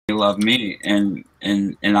love me, and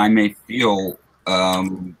I may feel.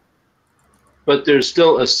 But there's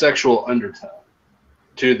still a sexual undertone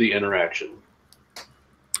to the interaction,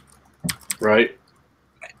 right?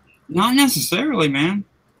 Not necessarily, man.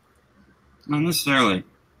 Not necessarily.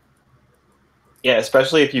 Yeah,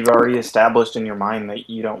 especially if you've already established in your mind that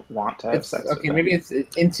you don't want to have sex. Okay, maybe it's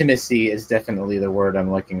intimacy is definitely the word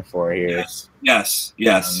I'm looking for here. Yes.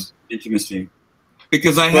 Intimacy.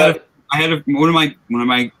 Because I had one of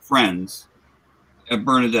my friends,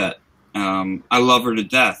 Bernadette. I love her to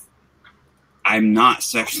death. I'm not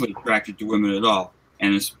sexually attracted to women at all,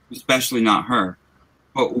 and especially not her.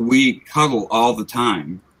 But we cuddle all the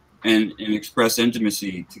time and express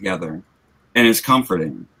intimacy together, and it's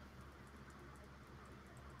comforting.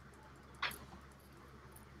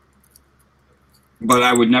 But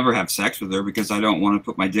I would never have sex with her because I don't want to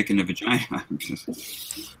put my dick in a vagina.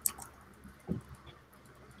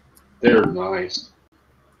 They're nice.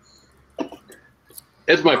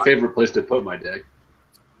 It's my favorite place to put my dick.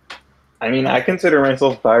 I mean, I consider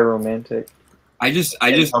myself biromantic. I just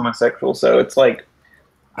homosexual, so it's like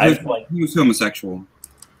who's homosexual?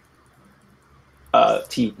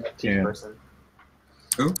 T person.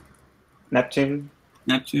 Who? Neptune.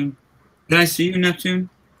 Neptune. Did I see you,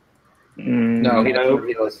 Neptune? No, he doesn't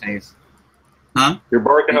reveal his face. Huh? You're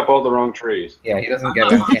barking up all the wrong trees. Yeah, he doesn't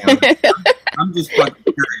get it. I'm just fucking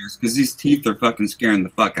curious because these teeth are fucking scaring the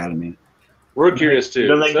fuck out of me. We're curious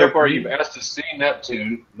too. Like so far, you've asked to see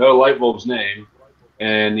Neptune, know Lightbulb's name,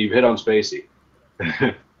 and you've hit on Spacey.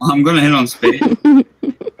 I'm gonna hit on Spacey.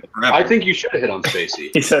 I think you should hit on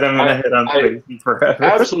Spacey. He said I'm gonna hit on Spacey forever.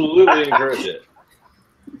 Absolutely encourage it.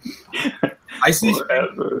 I see.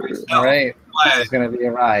 All right, this is gonna be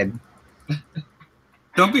a ride.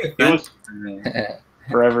 Don't be offended.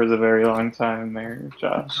 Forever is a very long time there,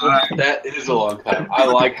 Josh. That is a long time. I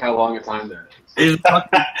like how long a time that is. He's a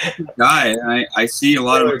fucking guy, and I see a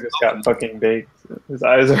lot of just got fucking baked. His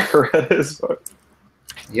eyes are red as fuck.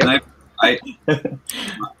 Yep. Okay.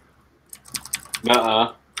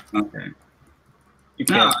 You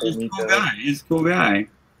No, can't he's say a me cool to- guy. He's a cool guy.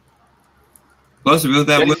 Plus, we both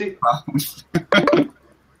have lip problems.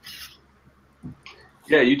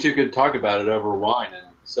 Yeah, you two could talk about it over wine and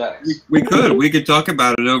sex. We could. We could talk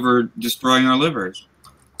about it over destroying our livers.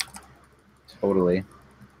 Totally.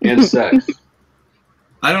 And sex.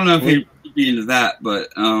 I don't know if he'd be into that, but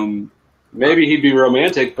Maybe he'd be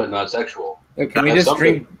romantic but not sexual. Can we just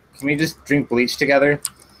drink? Can we just drink bleach together?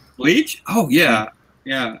 bleach. Oh yeah.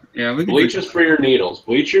 We can Bleach is for your needles.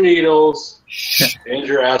 Bleach your needles and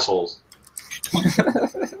your assholes.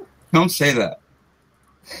 Don't say that.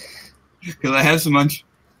 Because I have so much.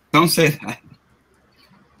 Don't say that.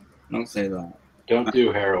 Don't say that. Don't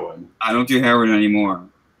do heroin. I don't do heroin anymore.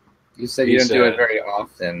 You said you don't do it very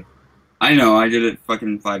often. I know. I did it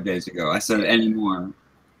fucking 5 days ago. I said anymore.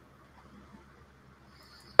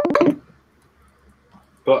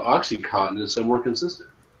 But OxyContin is somewhere consistent.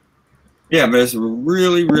 Yeah, but it's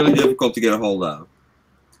really, really difficult to get a hold of.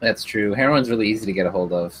 That's true. Heroin's really easy to get a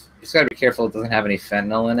hold of. You just gotta be careful it doesn't have any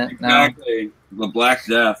fentanyl in it now. Exactly. The Black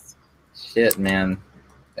Death. Shit, man.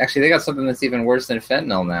 Actually, they got something that's even worse than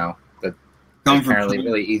fentanyl now. That's apparently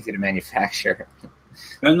really easy to manufacture.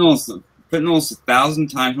 Fentanyl's 1,000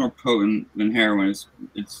 times more potent than heroin.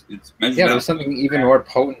 It's measured. Yeah, there's something even more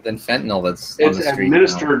potent than fentanyl that's on the street. It's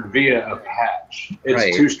administered via a patch.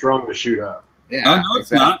 It's too strong to shoot up. Yeah, no,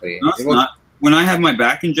 it's exactly. not. No, it's not. When I have my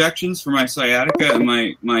back injections for my sciatica and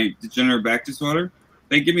my degenerative back disorder,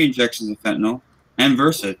 they give me injections of fentanyl and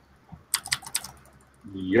Versed.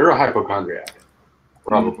 You're a hypochondriac.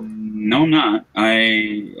 Probably. No, I'm not.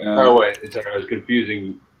 Oh, wait. I was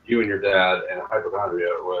confusing you and your dad and hypochondria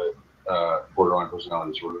with borderline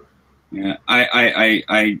personality disorder. Yeah,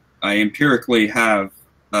 I empirically have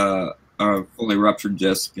a fully ruptured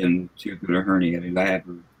disc and tooth that are herniated. I have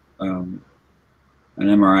an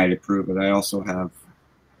MRI to prove it. I also have.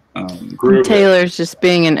 Taylor's just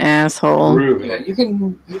being an asshole. Yeah, you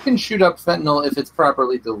can shoot up fentanyl if it's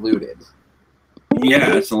properly diluted.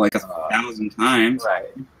 Yeah, so like 1,000 times. Right.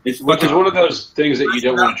 It's Which is one of those things that you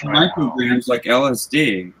don't want to try. Micrograms like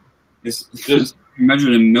LSD. It's just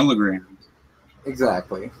measured in milligrams.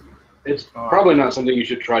 Exactly. It's probably not something you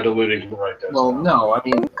should try diluting to the right dose. Well, no. I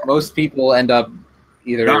mean, most people end up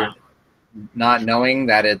either not knowing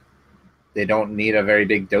that they don't need a very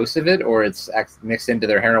big dose of it, or it's mixed into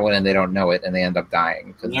their heroin and they don't know it and they end up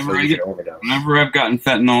dying because it's so easy to overdose. Whenever I've gotten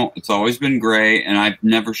fentanyl, it's always been gray, and I've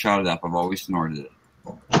never shot it up. I've always snorted it.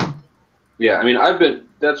 Yeah, I mean,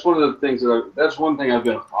 that's one of the things that's one thing I've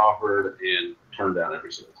been offered and turned down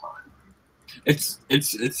every single time. It's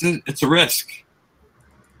a risk.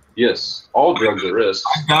 Yes, all drugs are risks.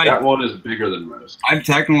 That one is bigger than most. I've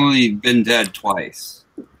technically been dead twice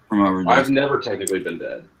from overdose. I've never technically been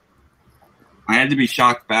dead. I had to be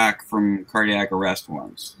shocked back from cardiac arrest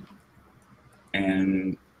once.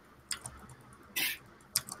 And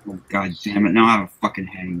oh, God damn it, now I have a fucking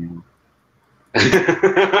hang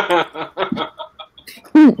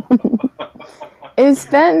Is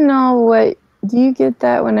fentanyl what? Do you get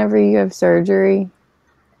that whenever you have surgery?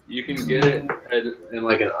 You can get it in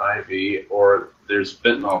like an IV, or there's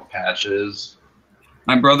fentanyl patches.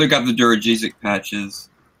 My brother got the Duragesic patches.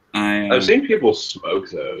 I've seen people smoke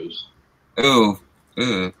those. Oh,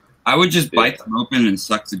 I would just bite them open and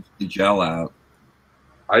suck the gel out.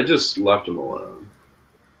 I just left them alone.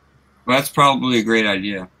 Well, that's probably a great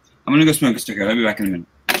idea. I'm gonna go smoke a cigarette. I'll be back in a minute.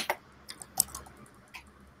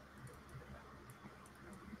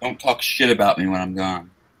 Don't talk shit about me when I'm gone.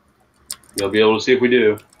 You'll be able to see if we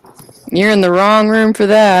do. You're in the wrong room for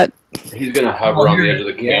that. He's gonna hover on the edge of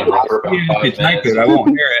the camera for about 5 minutes. I won't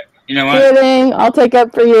hear it. You know what? Kidding. I'll take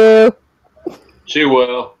up for you. She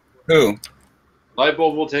will. Who?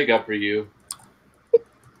 Lightbulb will take up for you.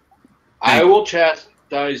 I will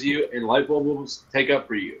chastise you, and Lightbulb will take up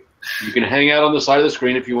for you. You can hang out on the side of the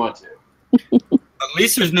screen if you want to. At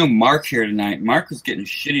least there's no Mark here tonight. Mark was getting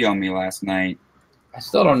shitty on me last night. I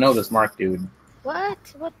still don't know this Mark dude. What?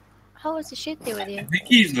 How was he shitty with you? I think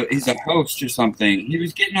he's a host or something. He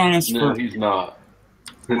was getting on us No, he's not.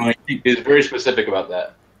 Well, He's very specific about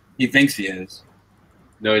that. he thinks he is.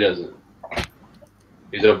 No, he doesn't.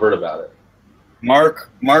 He's overt about it. Mark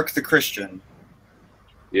the Christian.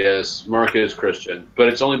 Yes, Mark is Christian, but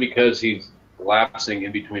it's only because he's lapsing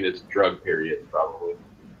in between his drug period, probably.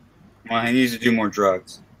 Well, he needs to do more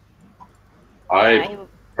drugs. I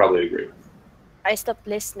probably agree. I stopped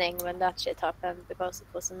listening when that shit happened because it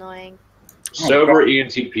was annoying. Sober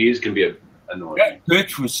ENTPs can be annoying. That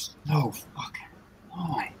bitch was so fucking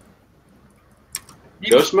annoying.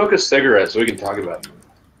 Go smoke a cigarette so we can talk about it.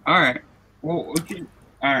 All right. Well, okay.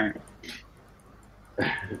 All right.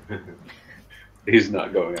 He's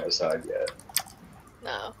not going outside yet.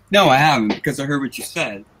 No. No, I haven't because I heard what you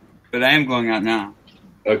said, but I am going out now.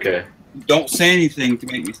 Okay. Don't say anything to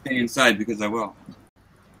make me stay inside because I will.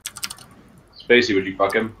 Spacey, would you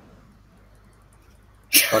fuck him?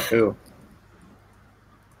 Fuck who?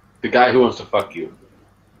 The guy who wants to fuck you.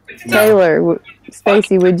 Taylor,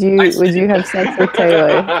 Spacey, would you have sex with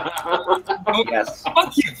Taylor? Yes.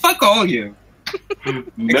 Fuck you. Fuck all you.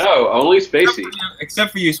 No, only Spacey.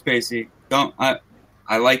 Except for you, Spacey. Don't.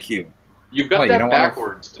 I like you. You've got What, you that don't wanna-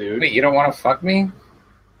 backwards, dude. Wait, you don't want to fuck me?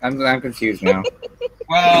 I'm confused now.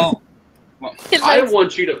 Well, I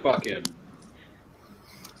want you to fuck him.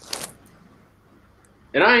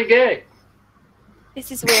 And I ain't gay.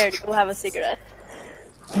 This is weird. Go have a cigarette.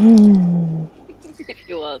 If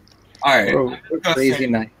you want. all right. Oh, crazy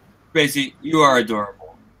night. Spacey, you are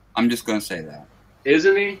adorable. I'm just gonna say that.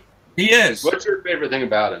 Isn't he? He is. What's your favorite thing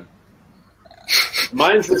about him?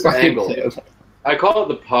 Mine's this Fucking angle. Taylor. I call it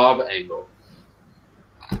the POV angle.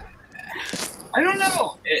 I don't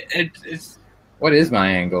know. It's What is my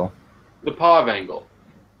angle? The POV angle.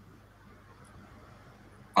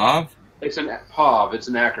 of It's an POV. It's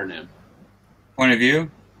an acronym. point of view.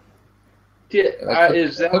 Yeah,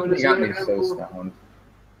 is that what Hook it's got me acronym so for? stoned.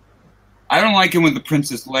 I don't like him with the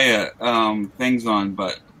Princess Leia things on,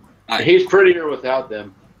 but He's prettier without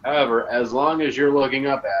them. However, as long as you're looking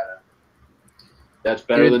up at him, that's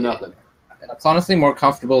better Dude, than nothing. It's honestly more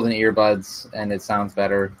comfortable than earbuds, and it sounds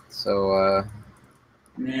better. So,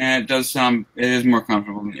 yeah, it does sound. It is more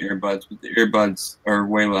comfortable than earbuds, but the earbuds are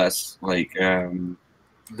way less like.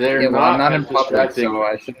 They're yeah, well, I'm not as in public, distracting. so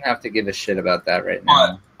I shouldn't have to give a shit about that right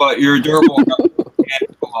now. But you're adorable enough to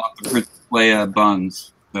can't pull off the Princess Leia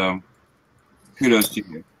buns. So, kudos to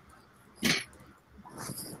you.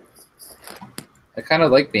 I kind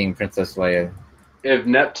of like being Princess Leia. If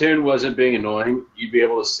Neptune wasn't being annoying, you'd be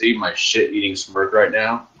able to see my shit-eating smirk right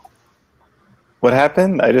now. What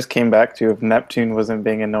happened? I just came back to if Neptune wasn't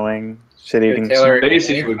being annoying, shit-eating. Taylor,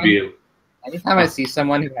 Spacey would be. Anytime I see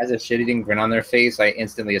someone who has a shit-eating grin on their face, I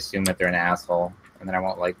instantly assume that they're an asshole, and then I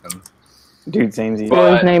won't like them. Dude, samesies.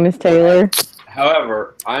 But- His name is Taylor.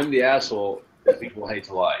 However, I'm the asshole that people hate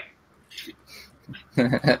to like,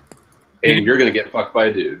 and you're gonna get fucked by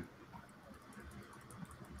a dude.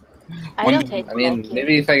 I don't hate I mean, smoking.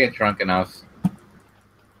 maybe if I get drunk enough.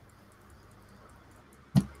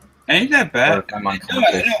 Ain't that Or bad? if I'm No,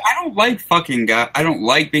 unconscious. I don't like fucking guy. I don't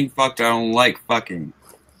like being fucked. I don't like fucking.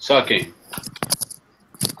 Sucking.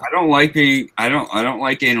 I don't like being. I don't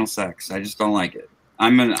like anal sex. I just don't like it.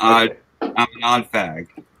 I'm an odd fag.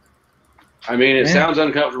 I mean, it sounds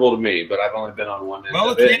uncomfortable to me, but I've only been on one end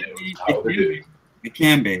of it. It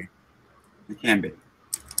can be.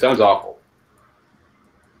 Sounds awful.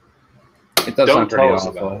 It does Don't sound pretty tell us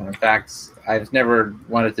awful. about it. In fact, I've never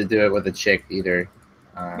wanted to do it with a chick either.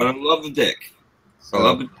 But I love the dick. So I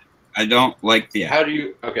love it. I don't like the. How do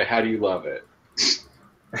you love it?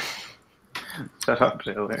 Shut up,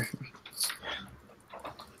 Taylor.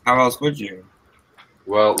 How else would you?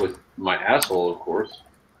 Well, with my asshole, of course.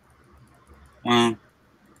 Well,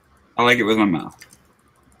 I like it with my mouth.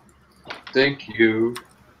 Thank you.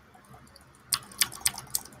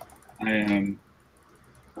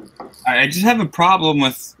 I just have a problem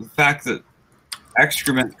with the fact that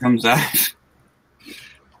excrement comes out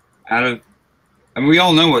of. I mean, we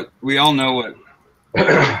all know what.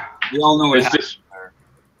 It's happens.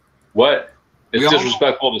 What? It's We all-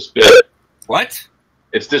 disrespectful to spit. What?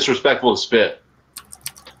 It's disrespectful to spit.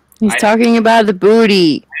 He's talking about the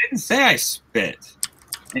booty. I didn't say I spit.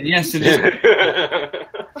 And yes, it is.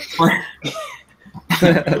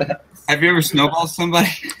 Have you ever snowballed somebody?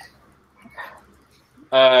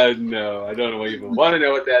 No, I don't even want to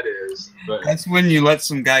know what that is. But That's when you let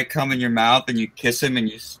some guy come in your mouth and you kiss him and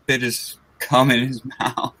you spit his cum in his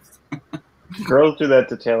mouth. Girls do that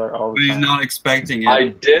to Taylor all But the he's time. not expecting it. I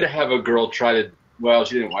did have a girl try to. Well,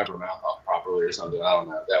 she didn't wipe her mouth off properly or something. I don't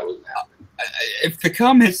know. That wasn't happening. If the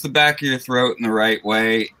cum hits the back of your throat in the right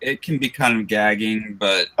way, it can be kind of gagging,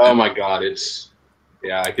 but Oh my god, it's.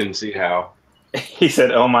 Yeah, I can see how. He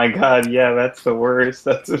said, "Oh my God, yeah, that's the worst."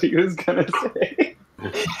 That's what he was gonna say.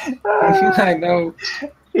 I know.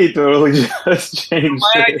 He totally just changed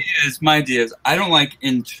my it. idea is I don't like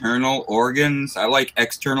internal organs. I like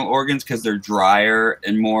external organs because they're drier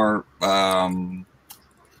and more That's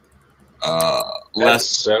less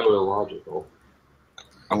so illogical.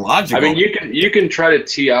 illogical. I mean, you can try to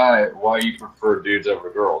TI why you prefer dudes over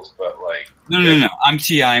girls, but like. No. I'm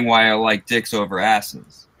TIing why I like dicks over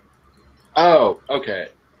asses. Oh, okay.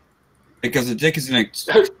 Because a dick is an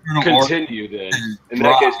external organ. Continue then. In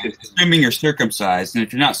that case, continue. Assuming you're circumcised, and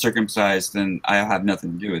if you're not circumcised, then I have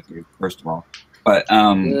nothing to do with you, first of all. But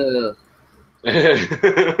Ugh.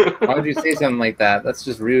 Why would you say something like that? That's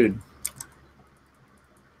just rude.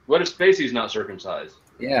 What if Spacey's not circumcised?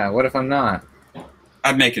 Yeah, what if I'm not?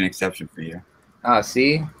 I'd make an exception for you. Ah,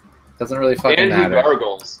 see? Doesn't really fucking And who matter.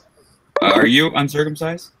 gargles? Are you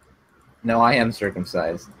uncircumcised? No, I am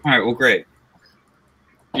circumcised. All right. Well, great.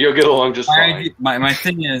 You'll get along just fine. My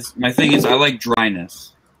thing is I like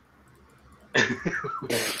dryness.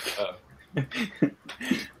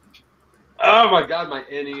 Oh my god, my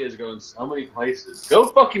NE is going so many places. Go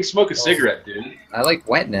fucking smoke a cigarette, dude. I like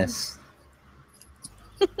wetness.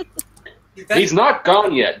 He's not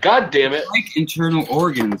gone yet. God damn it. I like internal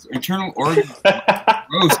organs. Internal organs are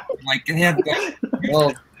gross. Like they have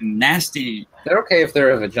Well, nasty. they're okay if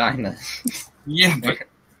they're a vagina. Yeah, but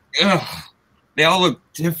ugh, they all look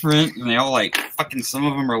different, and they all like fucking. Some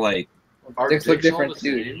of them are like Our Dicks look dicks all different, the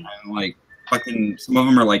too. same? like fucking. Some of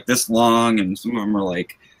them are like this long, and some of them are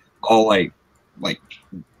like all like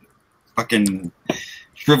fucking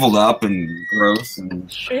shriveled up and gross and.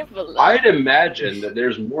 Shrivel. I'd imagine that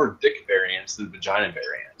there's more dick variants than vagina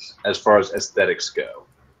variants as far as aesthetics go.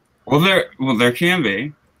 Well, there can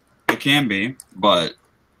be, but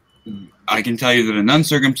I can tell you that an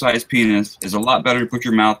uncircumcised penis is a lot better to put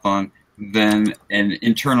your mouth on than an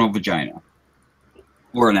internal vagina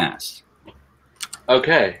or an ass.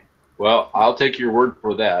 Okay. Well, I'll take your word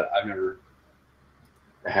for that. I've never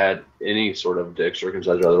had any sort of dick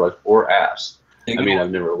circumcised or otherwise, or ass. I mean,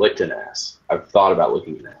 I've never licked an ass. I've thought about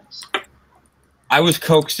licking an ass. I was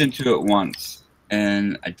coaxed into it once,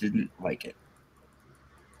 and I didn't like it.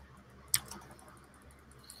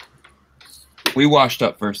 We washed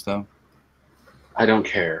up first, though. I don't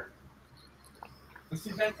care. That's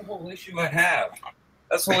the whole issue I have.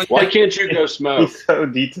 That's the whole Why can't you go smoke? He's so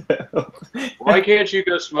detailed. Why can't you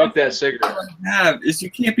go smoke that cigarette? I have is you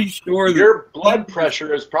can't be sure that Your blood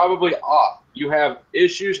pressure is probably off. You have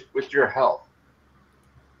issues with your health.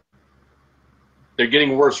 They're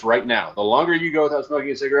getting worse right now. The longer you go without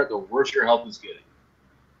smoking a cigarette, the worse your health is getting.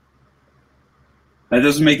 that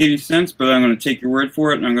doesn't make any sense. But I'm going to take your word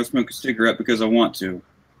for it, and I'm going to smoke a cigarette because I want to,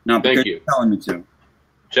 not Thank because you. you're telling me to.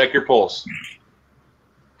 Check your pulse.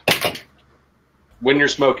 When you're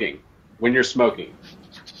smoking.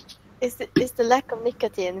 Is the lack of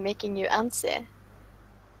nicotine making you antsy?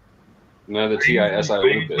 No, the TISI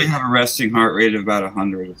loop We is. have a resting heart rate of about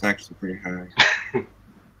 100. It's actually pretty high.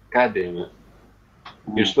 God damn it.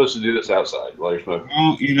 You're supposed to do this outside while you're smoking.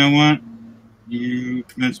 Well, you know what? You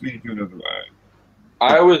convinced me to do it otherwise.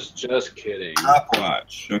 I was just kidding.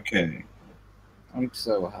 Stopwatch. Okay. I'm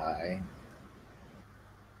so high.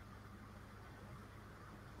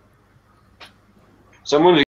 Someone